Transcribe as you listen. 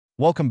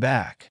Welcome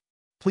back.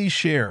 Please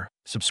share,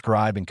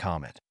 subscribe, and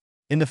comment.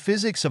 In the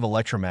physics of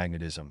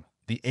electromagnetism,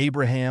 the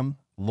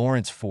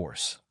Abraham-Lorentz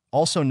force,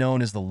 also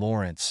known as the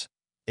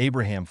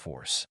Lorentz-Abraham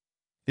force,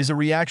 is a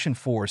reaction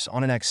force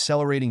on an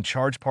accelerating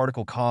charged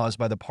particle caused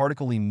by the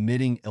particle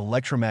emitting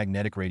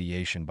electromagnetic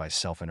radiation by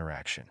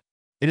self-interaction.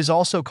 It is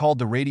also called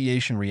the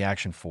radiation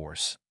reaction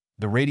force,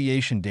 the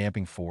radiation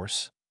damping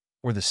force,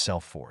 or the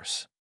self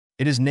force.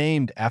 It is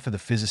named after the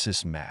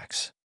physicists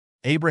Max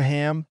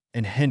Abraham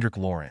and Hendrik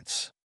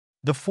Lorentz.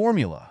 The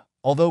formula,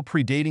 although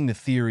predating the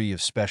theory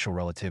of special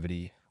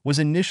relativity, was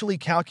initially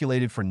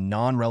calculated for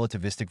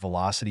non-relativistic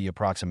velocity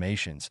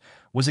approximations,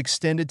 was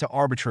extended to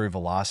arbitrary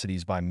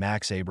velocities by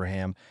Max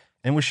Abraham,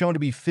 and was shown to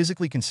be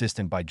physically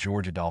consistent by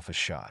George Adolphus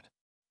Schott.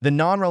 The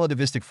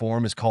non-relativistic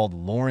form is called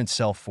Lorentz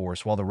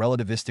self-force, while the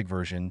relativistic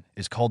version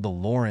is called the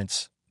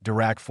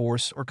Lorentz-Dirac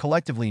force, or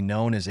collectively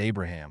known as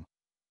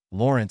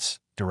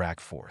Abraham-Lorentz-Dirac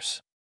force.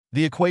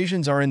 The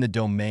equations are in the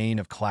domain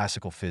of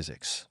classical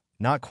physics,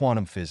 not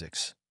quantum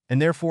physics, and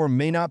therefore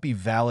may not be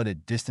valid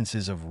at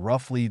distances of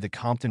roughly the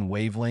Compton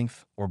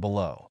wavelength or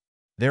below.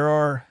 There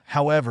are,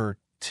 however,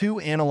 two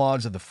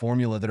analogs of the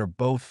formula that are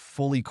both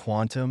fully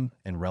quantum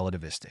and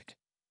relativistic.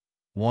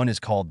 One is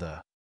called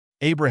the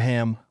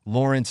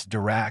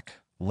Abraham-Lorentz-Dirac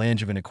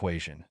Langevin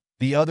equation.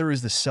 The other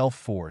is the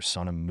self-force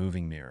on a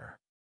moving mirror.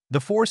 The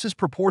force is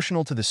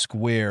proportional to the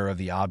square of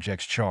the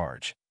object's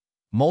charge,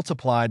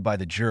 multiplied by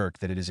the jerk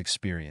that it is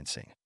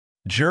experiencing.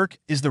 Jerk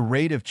is the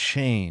rate of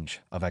change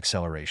of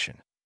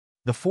acceleration.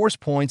 The force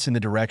points in the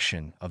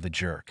direction of the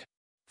jerk.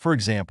 For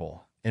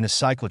example, in a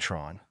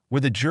cyclotron, where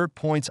the jerk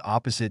points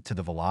opposite to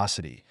the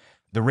velocity,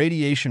 the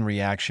radiation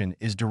reaction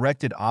is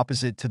directed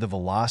opposite to the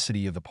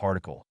velocity of the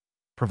particle,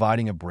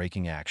 providing a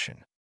braking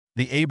action.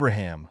 The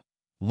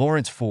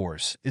Abraham-Lorentz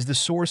force is the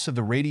source of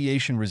the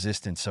radiation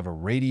resistance of a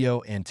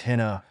radio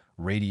antenna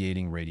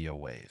radiating radio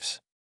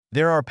waves.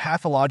 There are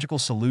pathological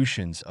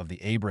solutions of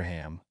the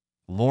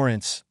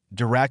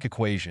Abraham-Lorentz-Dirac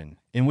equation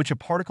in which a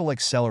particle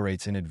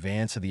accelerates in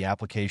advance of the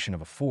application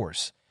of a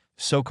force,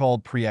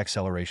 so-called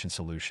pre-acceleration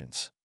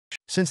solutions.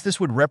 Since this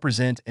would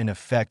represent an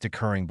effect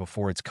occurring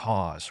before its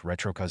cause,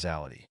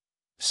 retrocausality,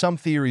 some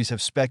theories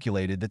have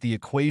speculated that the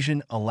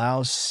equation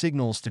allows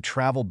signals to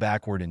travel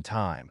backward in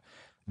time,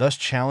 thus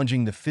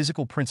challenging the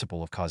physical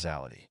principle of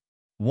causality.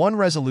 One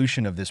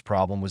resolution of this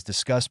problem was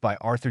discussed by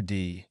Arthur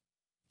D.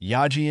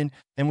 Yagian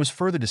and was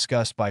further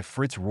discussed by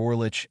Fritz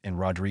Rohrlich and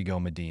Rodrigo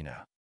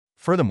Medina.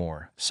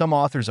 Furthermore, some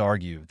authors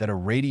argue that a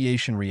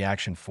radiation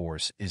reaction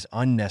force is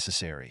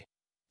unnecessary,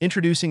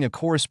 introducing a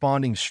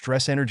corresponding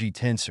stress-energy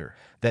tensor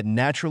that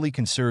naturally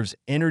conserves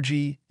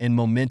energy and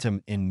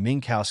momentum in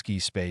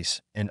Minkowski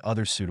space and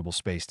other suitable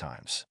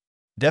spacetimes.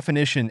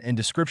 Definition and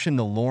description: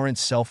 the Lorentz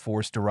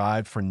self-force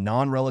derived for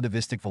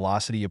non-relativistic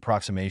velocity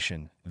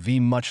approximation, v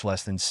much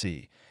less than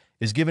c,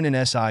 is given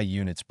in SI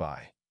units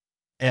by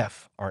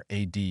F or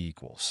AD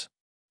equals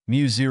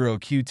mu0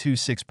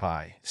 q26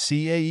 pi,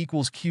 Ca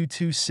equals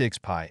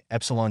q26 pi,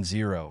 epsilon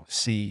 0,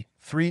 c,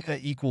 3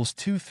 equals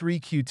 23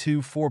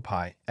 q2 4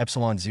 pi,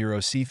 epsilon 0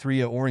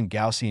 c3, or in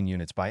Gaussian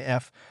units by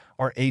F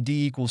or AD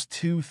equals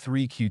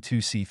 23 q2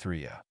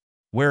 c3,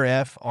 where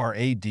F or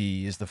AD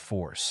is the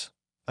force,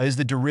 is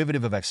the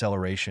derivative of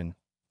acceleration,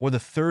 or the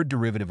third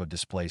derivative of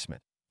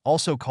displacement,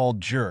 also called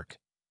jerk.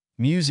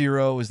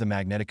 Mu0 is the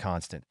magnetic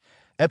constant,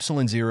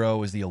 epsilon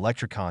 0 is the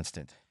electric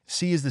constant,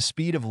 c is the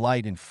speed of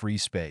light in free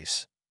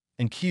space,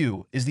 and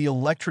q is the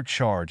electric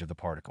charge of the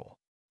particle.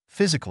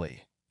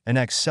 Physically, an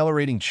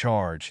accelerating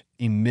charge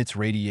emits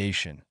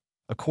radiation,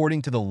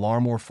 according to the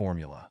Larmor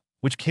formula,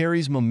 which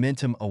carries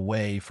momentum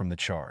away from the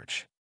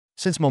charge.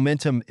 Since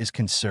momentum is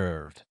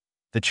conserved,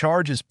 the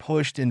charge is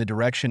pushed in the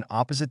direction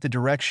opposite the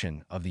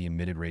direction of the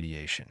emitted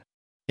radiation.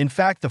 In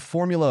fact, the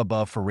formula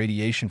above for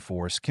radiation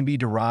force can be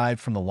derived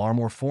from the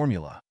Larmor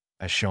formula,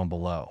 as shown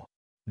below.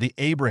 The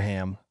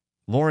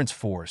Abraham-Lorentz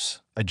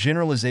force, a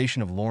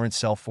generalization of Lorentz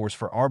self-force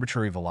for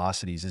arbitrary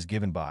velocities, is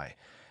given by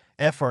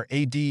F or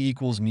AD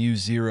equals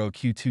mu0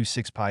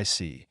 q26 pi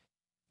c,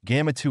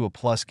 gamma 2 a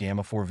plus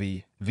gamma 4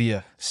 v,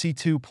 via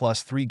c2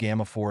 plus 3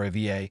 gamma 4 a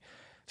va,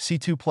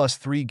 c2 plus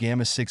 3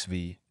 gamma 6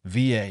 v,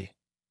 va,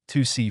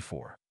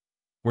 2c4,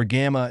 where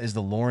gamma is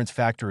the Lorentz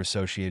factor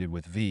associated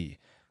with v,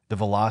 the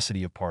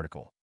velocity of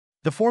particle.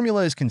 The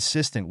formula is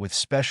consistent with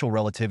special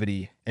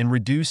relativity and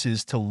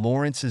reduces to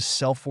Lorentz's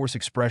self-force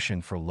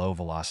expression for low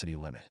velocity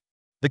limit.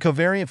 The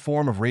covariant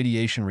form of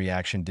radiation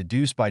reaction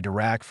deduced by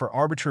Dirac for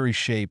arbitrary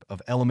shape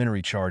of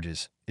elementary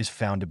charges is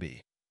found to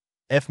be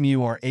F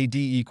mu or AD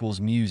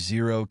equals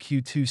mu0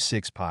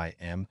 q26 pi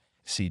m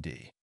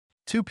cd.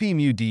 2 p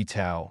mu d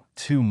tau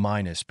 2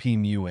 minus p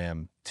mu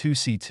m 2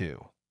 c2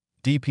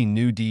 dp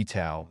nu d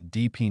tau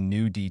dp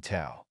nu d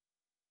tau.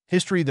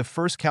 History: the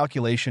first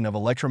calculation of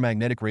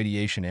electromagnetic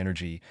radiation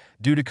energy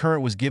due to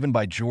current was given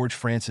by George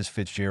Francis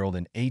Fitzgerald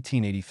in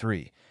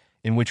 1883,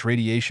 in which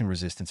radiation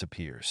resistance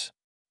appears.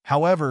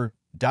 However,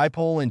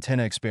 dipole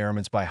antenna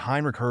experiments by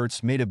Heinrich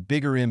Hertz made a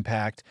bigger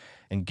impact,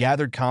 and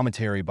gathered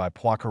commentary by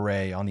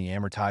Poincaré on the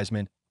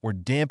amortizement or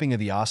damping of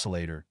the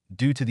oscillator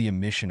due to the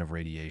emission of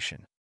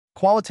radiation.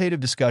 Qualitative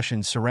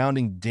discussion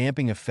surrounding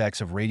damping effects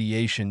of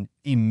radiation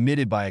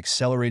emitted by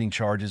accelerating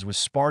charges was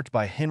sparked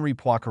by Henri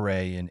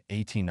Poincaré in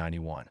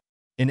 1891.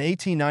 In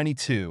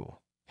 1892,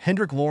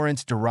 Hendrik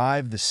Lorentz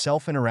derived the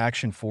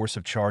self-interaction force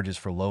of charges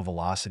for low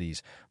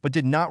velocities, but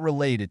did not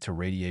relate it to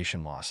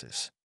radiation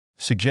losses.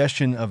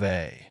 Suggestion of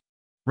a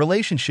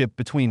relationship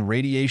between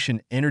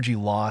radiation energy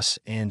loss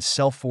and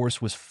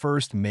self-force was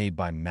first made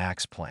by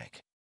Max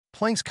Planck.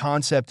 Planck's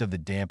concept of the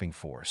damping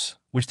force,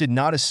 which did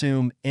not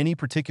assume any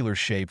particular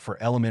shape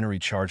for elementary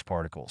charged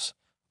particles,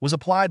 was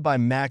applied by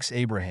Max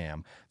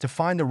Abraham to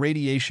find the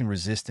radiation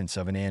resistance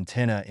of an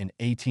antenna in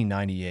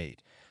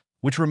 1898,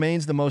 which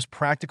remains the most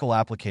practical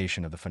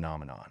application of the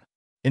phenomenon.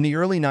 In the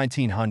early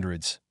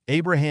 1900s,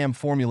 Abraham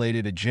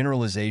formulated a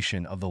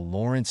generalization of the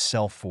Lorentz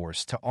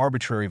self-force to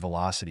arbitrary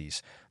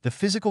velocities, the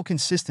physical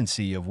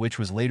consistency of which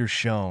was later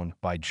shown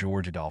by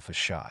George Adolphus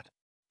Schott.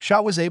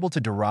 Schott was able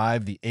to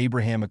derive the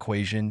Abraham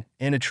equation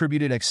and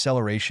attributed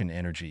acceleration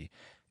energy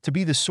to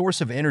be the source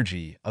of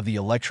energy of the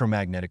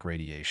electromagnetic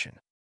radiation.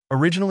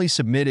 Originally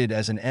submitted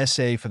as an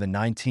essay for the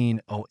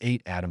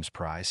 1908 Adams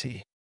Prize,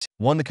 he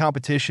won the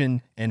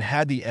competition and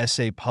had the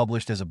essay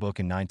published as a book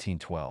in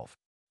 1912.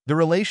 The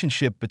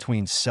relationship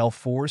between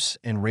self-force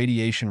and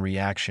radiation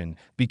reaction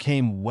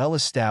became well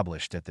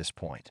established at this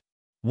point.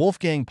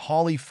 Wolfgang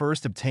Pauli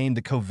first obtained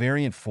the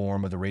covariant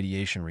form of the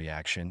radiation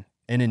reaction,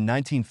 and in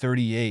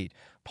 1938,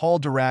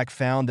 Paul Dirac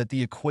found that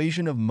the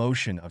equation of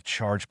motion of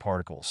charged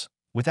particles,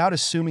 without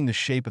assuming the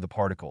shape of the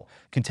particle,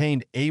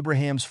 contained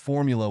Abraham's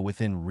formula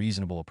within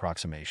reasonable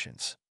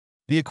approximations.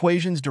 The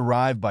equations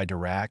derived by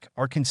Dirac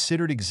are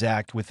considered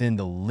exact within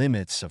the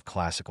limits of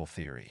classical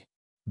theory.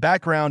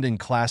 Background in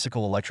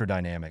classical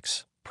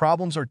electrodynamics,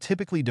 problems are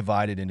typically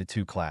divided into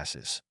two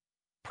classes.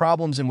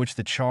 Problems in which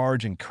the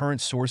charge and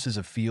current sources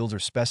of fields are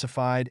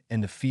specified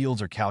and the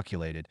fields are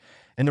calculated,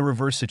 and the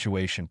reverse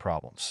situation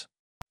problems,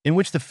 in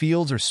which the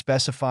fields are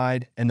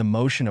specified and the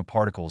motion of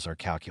particles are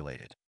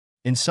calculated.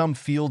 In some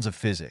fields of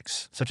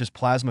physics, such as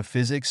plasma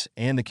physics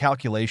and the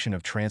calculation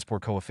of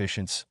transport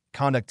coefficients,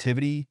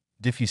 conductivity,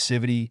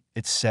 diffusivity,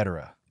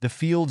 etc., the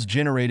fields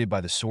generated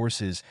by the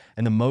sources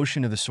and the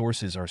motion of the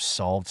sources are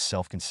solved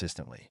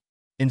self-consistently.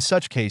 In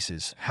such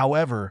cases,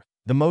 however,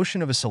 the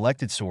motion of a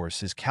selected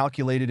source is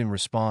calculated in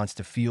response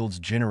to fields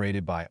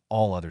generated by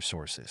all other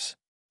sources.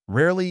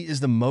 Rarely is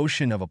the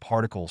motion of a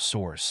particle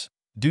source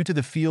due to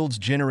the fields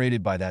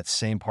generated by that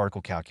same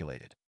particle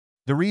calculated.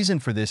 The reason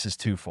for this is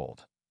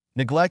twofold.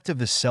 Neglect of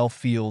the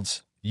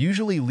self-fields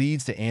usually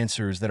leads to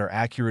answers that are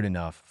accurate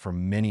enough for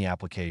many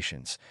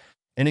applications,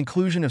 and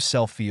inclusion of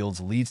self-fields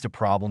leads to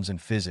problems in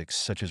physics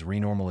such as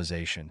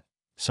renormalization,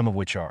 some of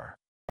which are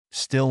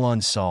still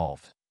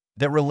unsolved,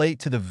 that relate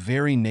to the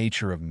very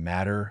nature of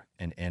matter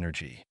and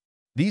energy.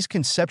 These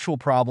conceptual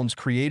problems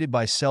created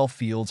by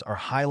self-fields are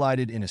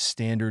highlighted in a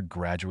standard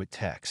graduate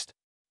text.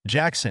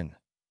 Jackson.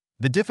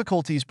 The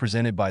difficulties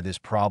presented by this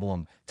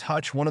problem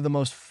touch one of the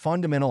most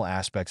fundamental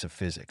aspects of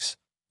physics,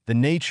 the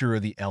nature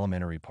of the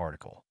elementary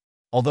particle.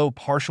 Although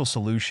partial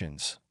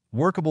solutions,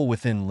 workable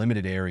within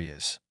limited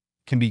areas,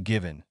 can be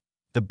given,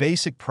 the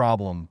basic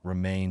problem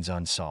remains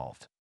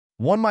unsolved.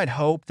 One might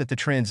hope that the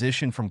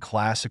transition from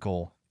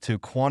classical to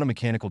quantum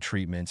mechanical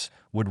treatments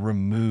would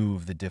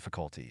remove the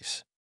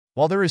difficulties.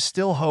 While there is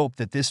still hope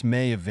that this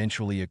may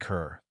eventually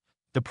occur,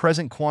 the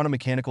present quantum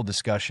mechanical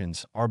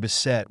discussions are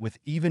beset with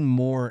even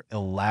more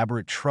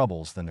elaborate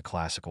troubles than the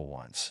classical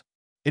ones.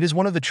 It is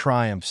one of the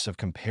triumphs of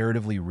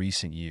comparatively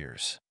recent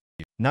years,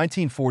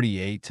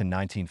 1948 to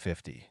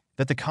 1950,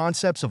 that the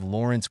concepts of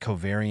Lorentz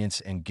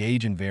covariance and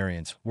gauge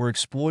invariance were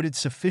exploited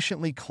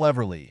sufficiently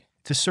cleverly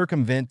to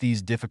circumvent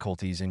these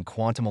difficulties in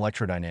quantum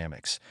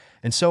electrodynamics,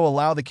 and so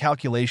allow the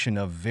calculation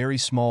of very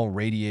small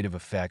radiative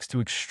effects to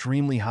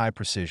extremely high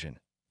precision,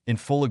 in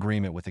full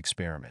agreement with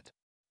experiment.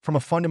 From a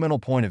fundamental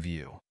point of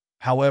view,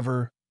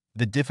 however,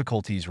 the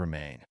difficulties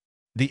remain.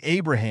 The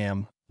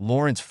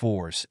Abraham-Lorentz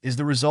force is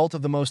the result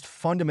of the most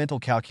fundamental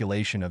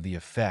calculation of the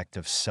effect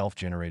of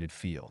self-generated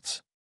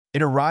fields.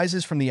 It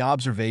arises from the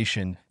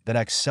observation that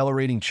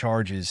accelerating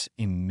charges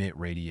emit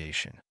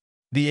radiation.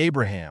 The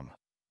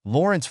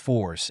Abraham-Lorentz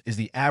force is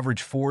the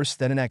average force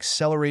that an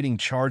accelerating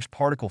charged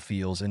particle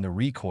feels in the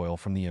recoil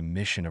from the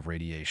emission of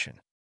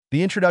radiation.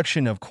 The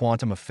introduction of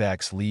quantum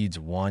effects leads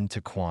one to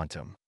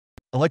quantum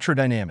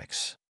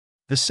electrodynamics.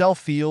 The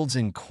self-fields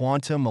in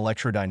quantum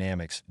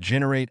electrodynamics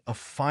generate a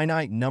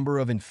finite number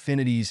of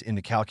infinities in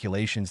the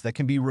calculations that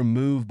can be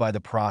removed by the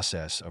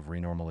process of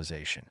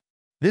renormalization.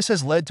 This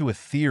has led to a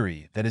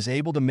theory that is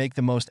able to make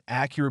the most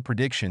accurate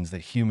predictions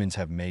that humans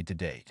have made to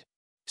date.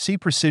 See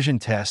precision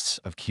tests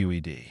of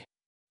QED.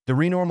 The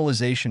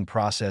renormalization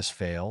process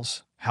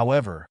fails,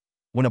 however,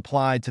 when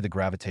applied to the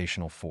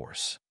gravitational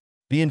force.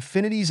 The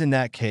infinities in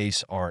that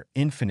case are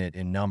infinite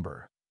in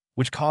number,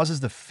 which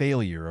causes the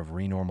failure of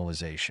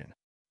renormalization.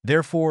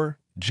 Therefore,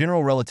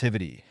 general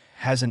relativity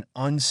has an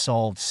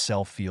unsolved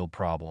self-field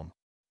problem.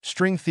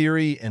 String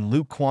theory and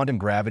loop quantum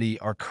gravity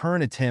are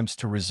current attempts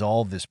to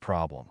resolve this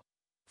problem,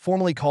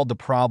 formerly called the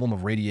problem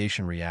of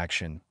radiation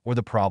reaction or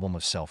the problem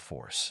of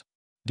self-force.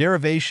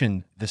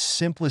 Derivation, the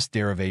simplest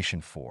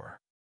derivation for.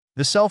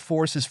 The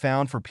self-force is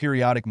found for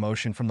periodic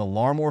motion from the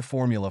Larmor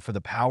formula for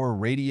the power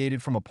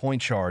radiated from a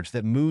point charge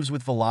that moves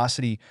with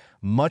velocity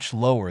much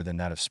lower than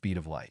that of speed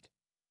of light.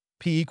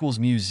 P equals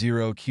mu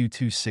 0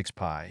 q26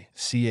 pi,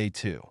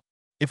 Ca2.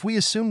 If we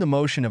assume the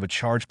motion of a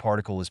charged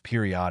particle is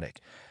periodic,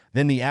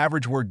 then the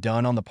average work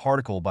done on the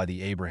particle by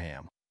the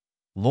Abraham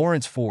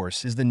Lorentz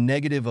force is the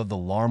negative of the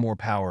Larmor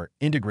power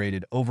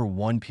integrated over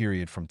one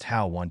period from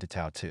tau 1 to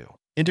tau 2.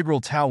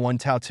 Integral tau 1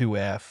 tau 2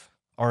 f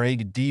Ra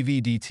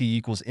dv dt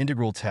equals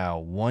integral tau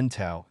 1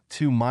 tau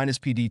 2 minus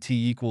p dt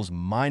equals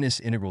minus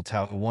integral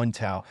tau 1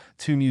 tau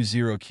 2 mu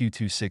 0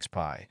 q26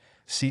 pi.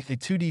 C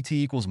 2 dt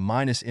equals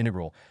minus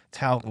integral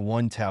tau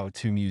 1 tau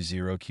 2 mu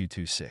 0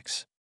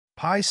 q26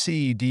 pi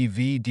c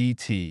dv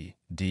dt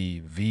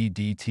dv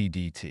dt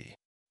dt.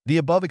 The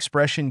above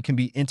expression can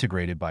be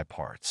integrated by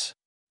parts.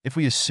 If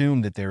we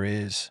assume that there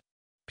is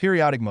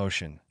periodic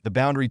motion, the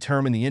boundary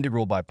term in the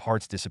integral by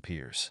parts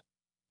disappears.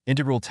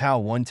 Integral tau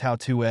 1 tau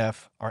 2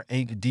 f Ra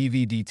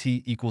dv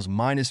dt equals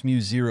minus mu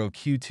 0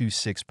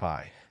 q26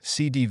 pi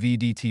c dv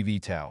dt v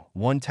tau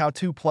 1 tau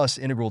 2 plus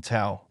integral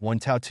tau 1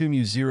 tau 2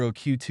 mu 0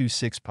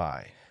 q26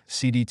 pi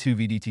c d2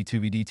 v dt 2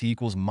 v dt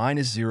equals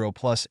minus 0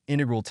 plus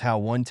integral tau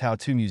 1 tau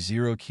 2 mu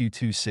 0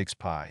 q26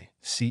 pi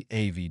c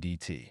a v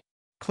dt.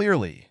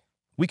 Clearly,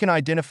 we can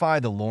identify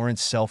the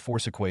Lorentz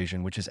self-force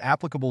equation, which is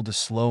applicable to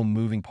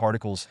slow-moving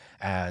particles,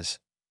 as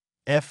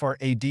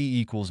FRAD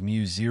equals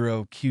mu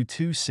 0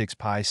 q26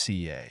 pi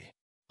Ca.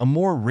 A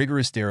more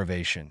rigorous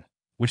derivation,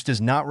 which does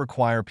not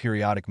require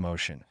periodic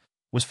motion,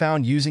 was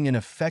found using an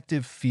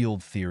effective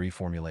field theory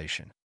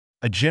formulation.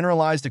 A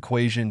generalized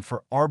equation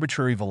for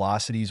arbitrary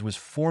velocities was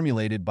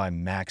formulated by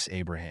Max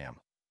Abraham,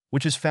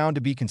 which is found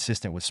to be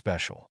consistent with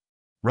special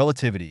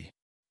relativity.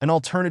 An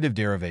alternative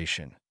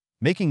derivation,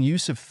 making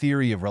use of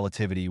theory of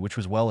relativity, which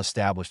was well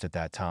established at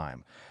that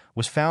time,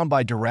 was found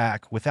by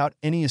Dirac without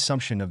any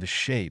assumption of the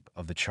shape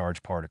of the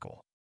charged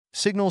particle.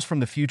 Signals from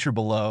the future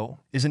below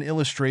is an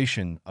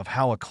illustration of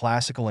how a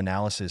classical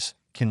analysis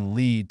can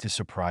lead to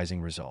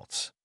surprising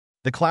results.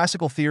 The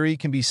classical theory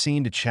can be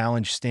seen to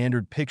challenge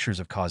standard pictures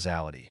of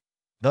causality,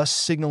 thus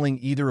signaling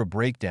either a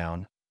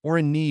breakdown or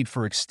a need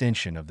for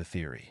extension of the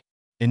theory.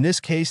 In this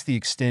case, the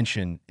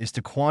extension is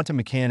to quantum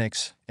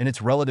mechanics and its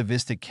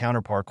relativistic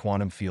counterpart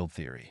quantum field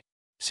theory.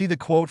 See the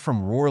quote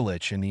from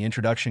Rohrlich in the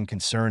introduction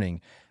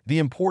concerning the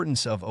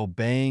importance of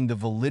obeying the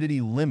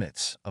validity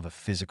limits of a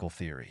physical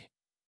theory.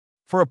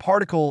 For a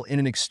particle in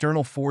an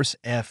external force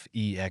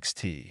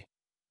F(ext),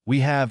 we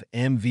have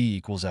mv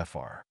equals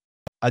Fr.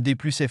 AD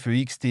plus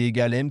Fxt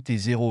égale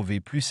mt0 v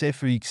plus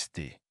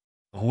Fxt.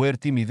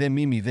 Ruerti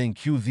miden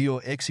q dio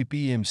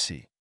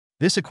xp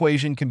This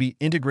equation can be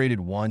integrated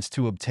once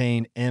to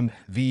obtain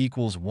mv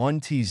equals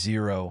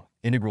 1t0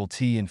 integral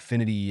t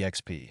infinity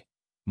exp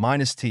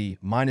minus t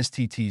minus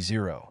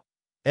tt0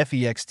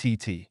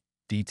 fextt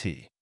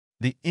dt.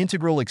 The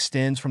integral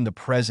extends from the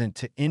present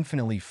to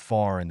infinitely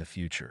far in the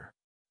future.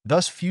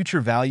 Thus, future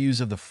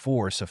values of the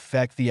force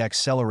affect the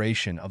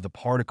acceleration of the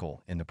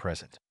particle in the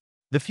present.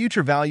 The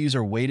future values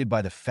are weighted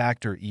by the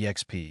factor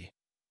exp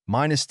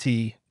minus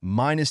t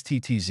minus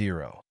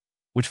tt0,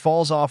 which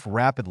falls off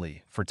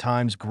rapidly for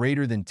times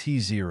greater than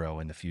t0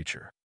 in the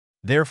future.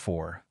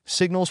 Therefore,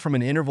 signals from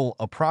an interval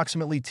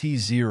approximately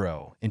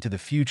t0 into the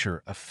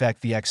future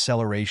affect the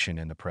acceleration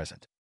in the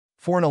present.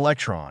 For an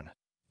electron,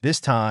 this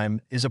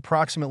time is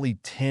approximately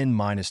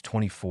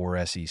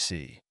 10⁻24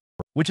 sec,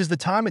 which is the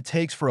time it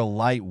takes for a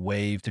light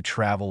wave to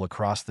travel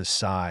across the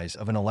size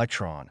of an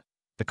electron,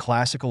 the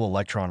classical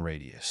electron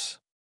radius.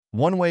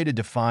 One way to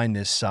define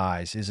this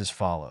size is as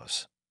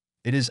follows.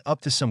 It is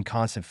up to some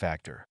constant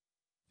factor.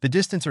 The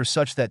distance are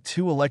such that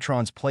two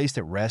electrons placed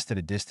at rest at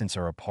a distance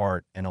are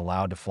apart and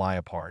allowed to fly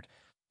apart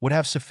would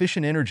have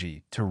sufficient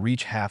energy to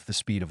reach half the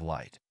speed of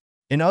light.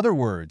 In other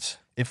words,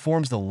 it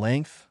forms the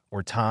length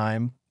or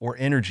time or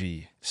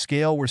energy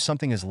scale where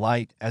something as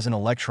light as an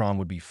electron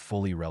would be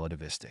fully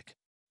relativistic.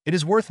 It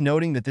is worth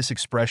noting that this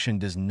expression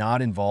does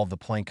not involve the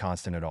Planck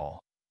constant at all.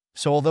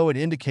 So although it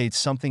indicates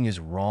something is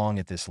wrong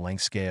at this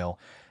length scale,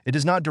 it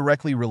does not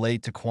directly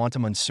relate to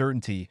quantum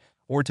uncertainty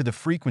or to the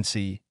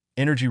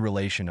frequency-energy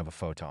relation of a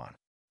photon.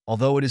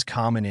 Although it is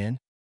common in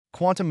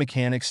quantum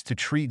mechanics to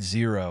treat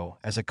zero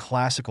as a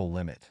classical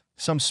limit,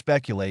 some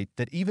speculate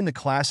that even the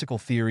classical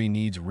theory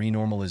needs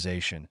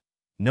renormalization,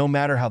 no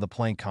matter how the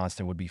Planck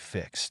constant would be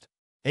fixed.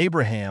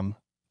 Abraham,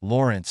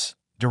 Lorentz,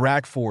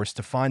 Dirac forced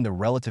to find the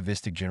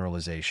relativistic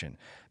generalization.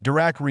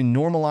 Dirac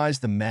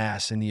renormalized the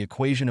mass in the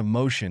equation of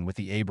motion with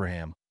the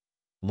Abraham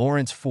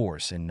Lorentz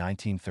force in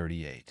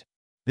 1938.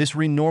 This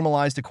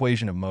renormalized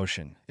equation of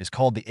motion is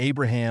called the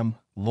Abraham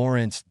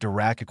Lorentz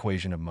Dirac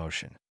equation of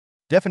motion.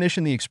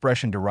 Definition: the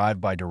expression derived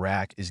by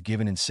Dirac is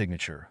given in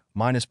signature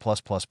minus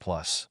plus plus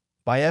plus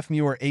by F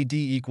mu or AD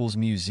equals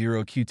mu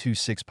 0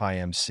 q26 pi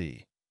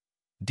mc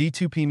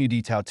d2 p mu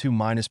d tau 2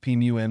 minus p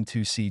mu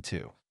m2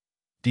 c2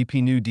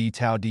 dp nu d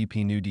tau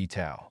dp nu d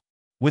tau.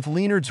 With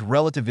Leonard's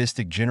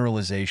relativistic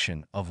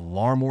generalization of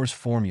Larmor's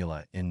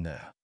formula in the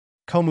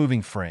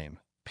comoving frame,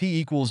 P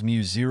equals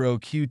mu 0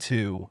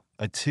 Q2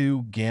 a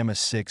 2 gamma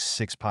 6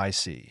 6 pi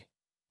c.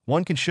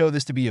 One can show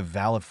this to be a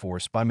valid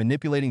force by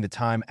manipulating the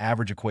time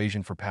average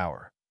equation for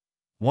power.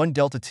 1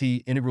 delta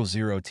t integral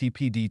 0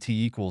 tp dt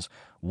equals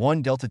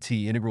 1 delta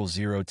t integral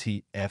 0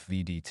 t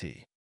fv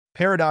dt.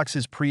 Paradox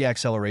is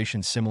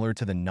pre-acceleration similar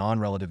to the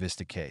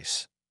non-relativistic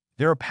case.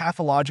 There are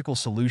pathological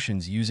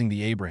solutions using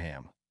the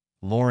Abraham,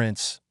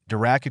 Lorentz,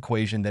 Dirac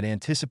equation that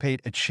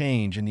anticipate a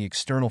change in the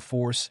external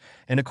force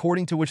and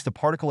according to which the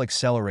particle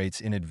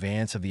accelerates in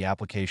advance of the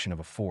application of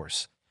a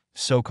force,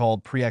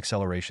 so-called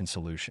pre-acceleration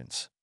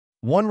solutions.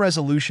 One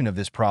resolution of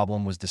this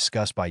problem was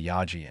discussed by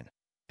Yahya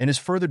and is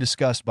further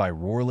discussed by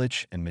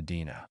Rohrlich and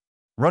Medina.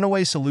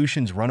 Runaway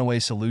solutions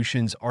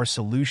are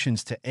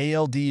solutions to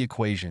ALD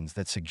equations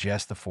that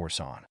suggest the force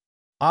on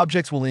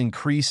objects will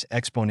increase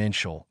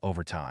exponential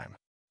over time.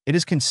 It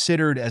is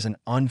considered as an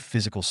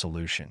unphysical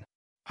solution.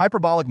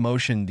 Hyperbolic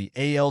motion, the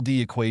ALD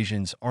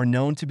equations are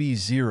known to be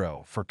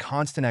zero for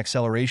constant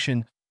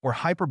acceleration or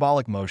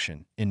hyperbolic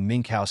motion in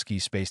Minkowski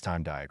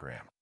spacetime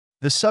diagram.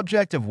 The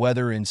subject of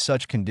whether in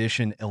such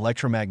condition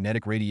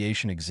electromagnetic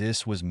radiation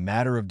exists was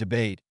matter of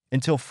debate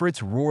until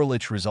Fritz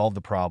Rohrlich resolved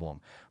the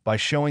problem by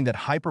showing that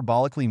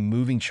hyperbolically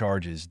moving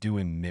charges do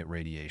emit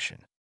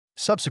radiation.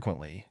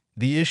 Subsequently,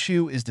 the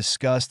issue is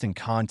discussed in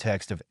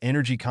context of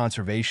energy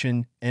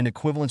conservation and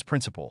equivalence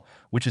principle,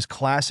 which is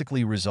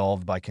classically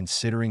resolved by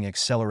considering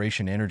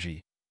acceleration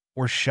energy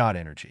or shot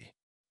energy.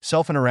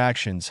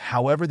 Self-interactions,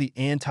 however, the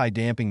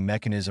anti-damping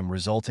mechanism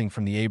resulting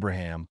from the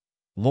Abraham,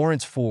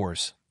 Lorentz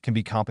force can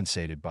be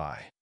compensated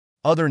by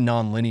other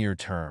nonlinear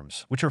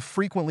terms, which are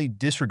frequently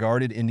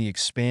disregarded in the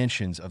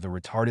expansions of the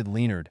retarded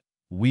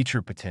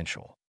Lienard-Weicher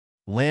potential.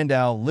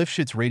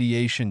 Landau-Lifshitz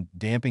radiation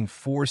damping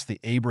force, the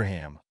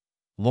Abraham,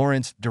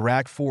 Lorentz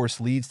Dirac force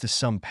leads to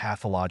some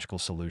pathological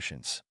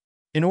solutions.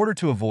 In order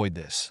to avoid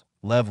this,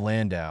 Lev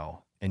Landau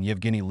and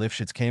Yevgeny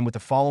Lifshitz came with the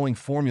following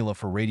formula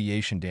for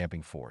radiation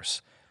damping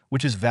force,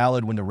 which is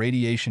valid when the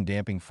radiation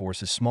damping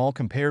force is small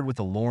compared with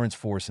the Lorentz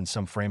force in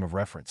some frame of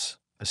reference,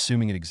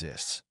 assuming it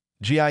exists.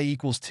 Gi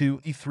equals 2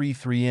 E3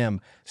 3m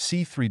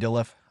C3 del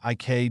F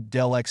IK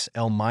del X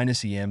L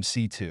minus EM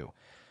C2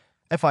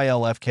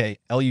 FIL FK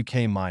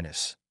LUK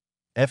minus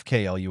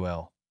FK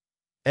LUL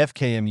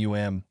FK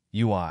MUM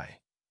UI.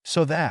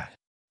 So that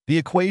the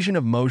equation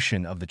of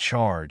motion of the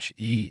charge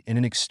E in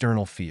an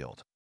external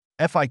field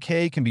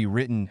Fik can be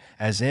written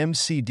as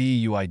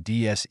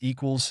MCDUIDS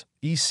equals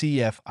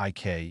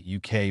ECFIK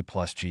UK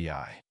plus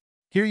GI.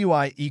 Here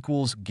UI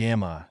equals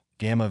gamma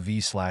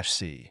V slash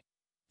C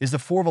is the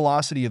four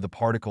velocity of the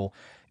particle,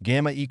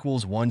 gamma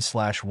equals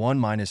 1/1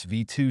 minus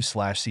V2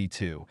 slash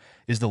C2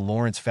 is the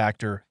Lorentz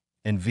factor,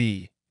 and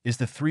V is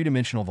the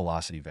three-dimensional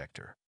velocity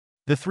vector.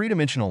 The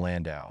three-dimensional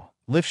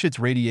Landau-Lifshitz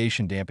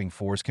radiation damping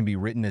force can be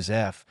written as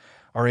F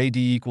RAD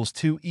equals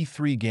 2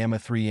 E3 gamma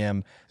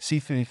 3m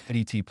C3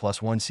 dt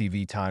plus 1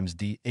 CV times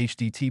D H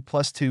dt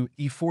plus 2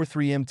 E4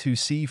 3m 2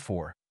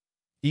 C4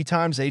 E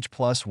times H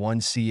plus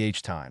 1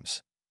 CH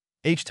times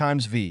H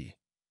times V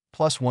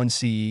plus 1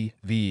 CE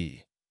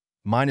VE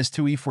minus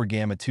 2 E4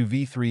 gamma 2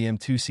 V3m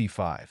 2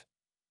 C5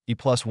 E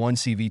plus 1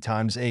 CV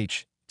times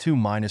H 2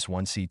 minus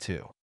 1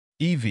 C2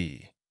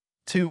 EV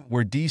 2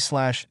 where D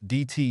slash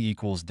DT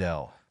equals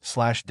del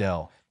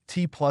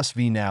T plus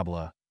V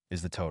nabla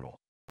is the total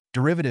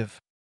derivative.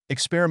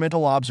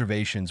 Experimental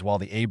observations. While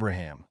the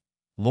Abraham,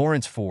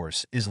 Lorentz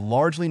force is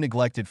largely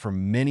neglected for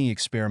many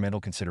experimental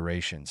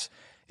considerations,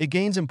 it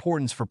gains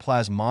importance for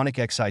plasmonic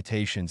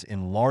excitations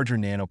in larger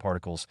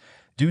nanoparticles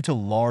due to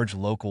large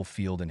local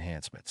field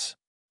enhancements.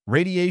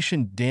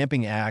 Radiation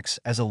damping acts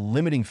as a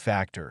limiting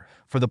factor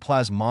for the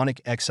plasmonic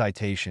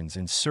excitations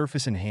in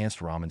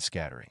surface-enhanced Raman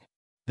scattering.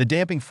 The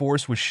damping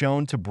force was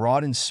shown to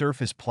broaden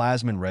surface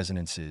plasmon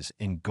resonances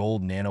in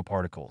gold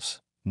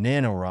nanoparticles,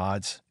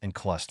 nanorods, and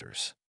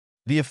clusters.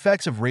 The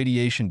effects of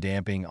radiation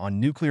damping on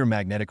nuclear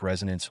magnetic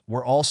resonance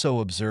were also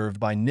observed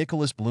by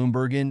Nicholas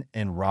Bloombergen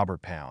and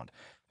Robert Pound,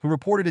 who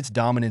reported its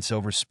dominance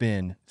over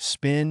spin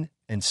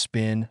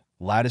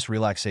lattice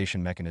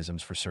relaxation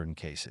mechanisms for certain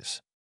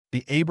cases.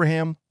 The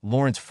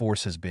Abraham-Lorentz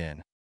force has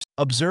been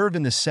observed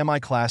in the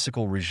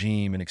semi-classical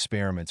regime in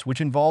experiments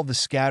which involve the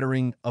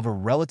scattering of a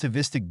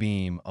relativistic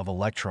beam of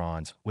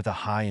electrons with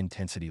a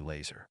high-intensity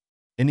laser.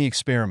 In the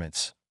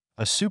experiments,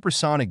 a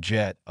supersonic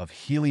jet of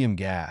helium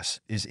gas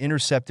is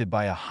intercepted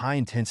by a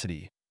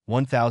high-intensity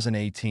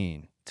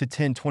 1018 to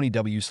 1020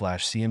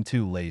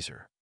 W/cm2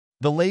 laser.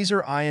 The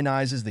laser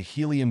ionizes the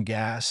helium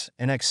gas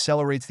and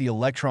accelerates the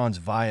electrons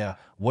via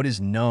what is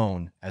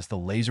known as the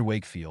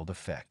laser-wake field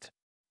effect.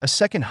 A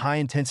second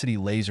high-intensity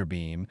laser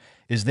beam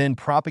is then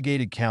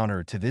propagated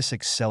counter to this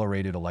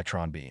accelerated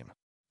electron beam.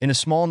 In a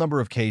small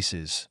number of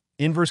cases,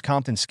 inverse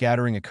Compton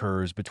scattering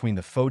occurs between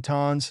the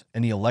photons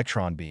and the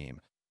electron beam,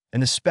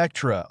 and the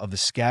spectra of the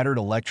scattered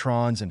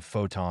electrons and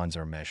photons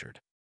are measured.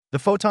 The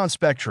photon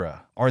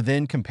spectra are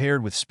then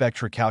compared with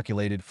spectra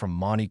calculated from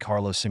Monte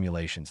Carlo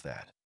simulations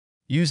that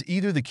use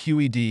either the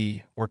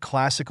QED or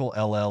classical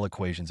LL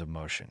equations of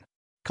motion.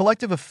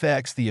 Collective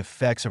effects, the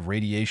effects of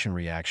radiation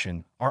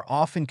reaction, are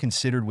often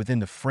considered within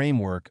the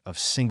framework of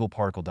single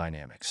particle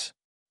dynamics.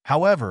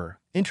 However,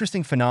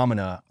 interesting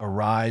phenomena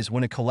arise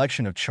when a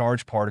collection of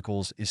charged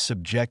particles is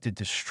subjected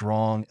to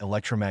strong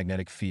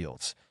electromagnetic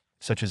fields,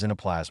 such as in a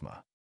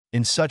plasma.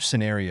 In such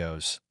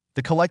scenarios,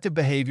 the collective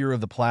behavior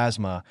of the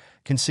plasma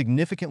can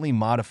significantly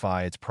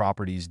modify its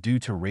properties due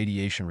to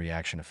radiation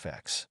reaction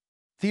effects.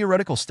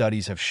 Theoretical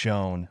studies have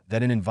shown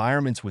that in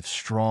environments with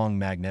strong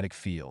magnetic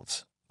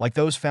fields, like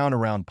those found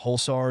around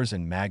pulsars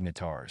and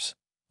magnetars,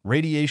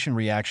 radiation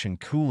reaction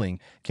cooling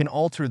can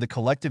alter the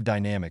collective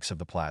dynamics of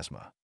the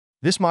plasma.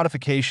 This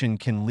modification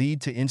can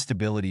lead to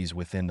instabilities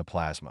within the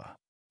plasma,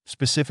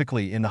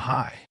 specifically in the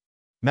high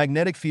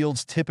magnetic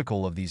fields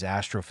typical of these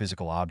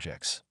astrophysical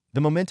objects.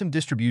 The momentum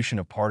distribution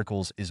of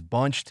particles is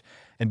bunched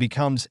and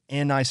becomes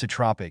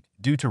anisotropic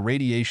due to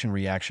radiation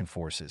reaction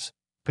forces,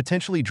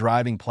 potentially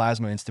driving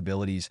plasma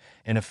instabilities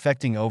and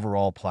affecting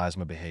overall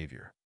plasma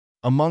behavior.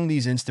 Among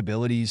these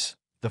instabilities,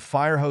 the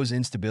fire hose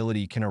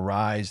instability can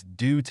arise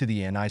due to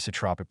the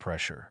anisotropic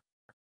pressure.